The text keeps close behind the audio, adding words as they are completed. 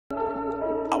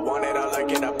like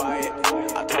it, I buy it.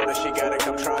 I told her she gotta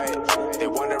come try it. They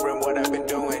wondering what I've been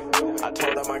doing. I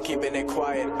told them I'm keeping it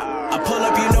quiet. I pull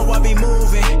up, you know I be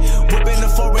moving. Whipping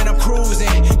the foreign, I'm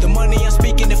cruising. The money I'm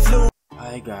speaking the flu.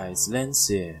 Hi guys, Lens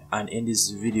here, and in this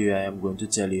video I am going to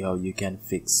tell you how you can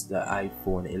fix the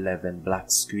iPhone 11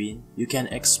 black screen. You can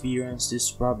experience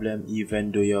this problem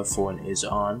even though your phone is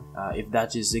on. If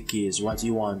that is the case, what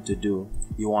you want to do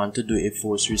a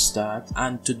force restart,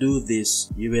 and to do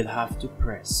this you will have to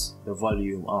press the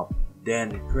volume up,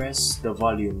 then press the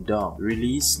volume down,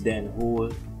 release, then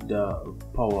hold the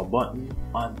power button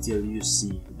until you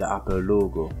see the Apple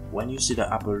logo. When you see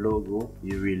the Apple logo,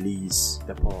 you release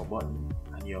the power button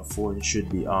and your phone should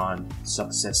be on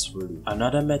successfully.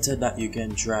 Another method that you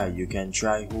can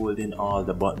try holding all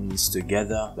the buttons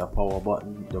together, the power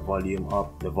button, the volume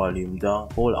up, the volume down.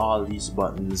 Hold all these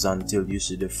buttons until you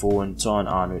see the phone turn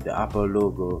on with the Apple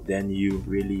logo, then you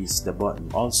release the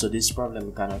button. Also, this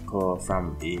problem can occur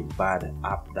from a bad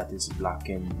app that is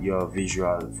blocking your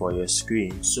visual for your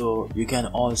screen. So you can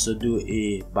also do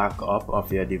a backup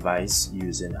of your device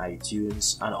using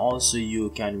iTunes, and also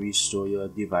you can restore your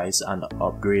device and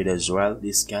upgrade as well.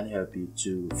 This can help you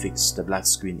to fix the black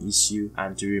screen issue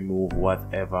and to remove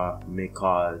whatever may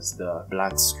cause the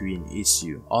black screen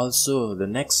issue. Also, the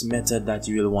next method that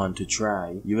you will want to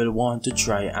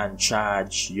try and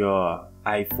charge your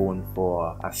iPhone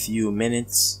for a few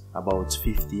minutes, about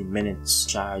 15 minutes.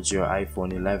 Charge your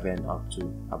iPhone 11 up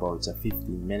to about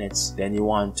 15 minutes. Then you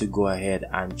want to go ahead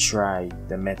and try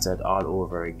the method all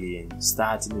over again,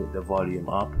 starting with the volume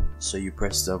up. So you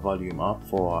press the volume up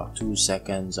for 2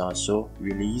 seconds or so,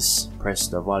 release, press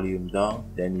the volume down,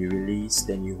 then you release,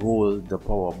 then you hold the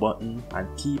power button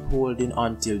and keep holding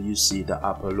until you see the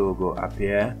Apple logo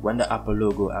appear. When the Apple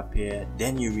logo appear,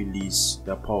 then you release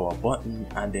the power button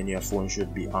and then your phone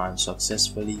should be on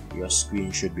successfully, your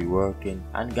screen should be working.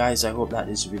 And guys, I hope that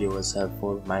this video was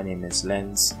helpful. My name is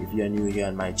Lens. If you are new here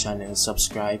on my channel,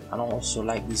 subscribe and also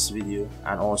like this video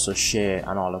and also share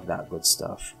and all of that good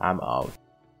stuff. I'm out.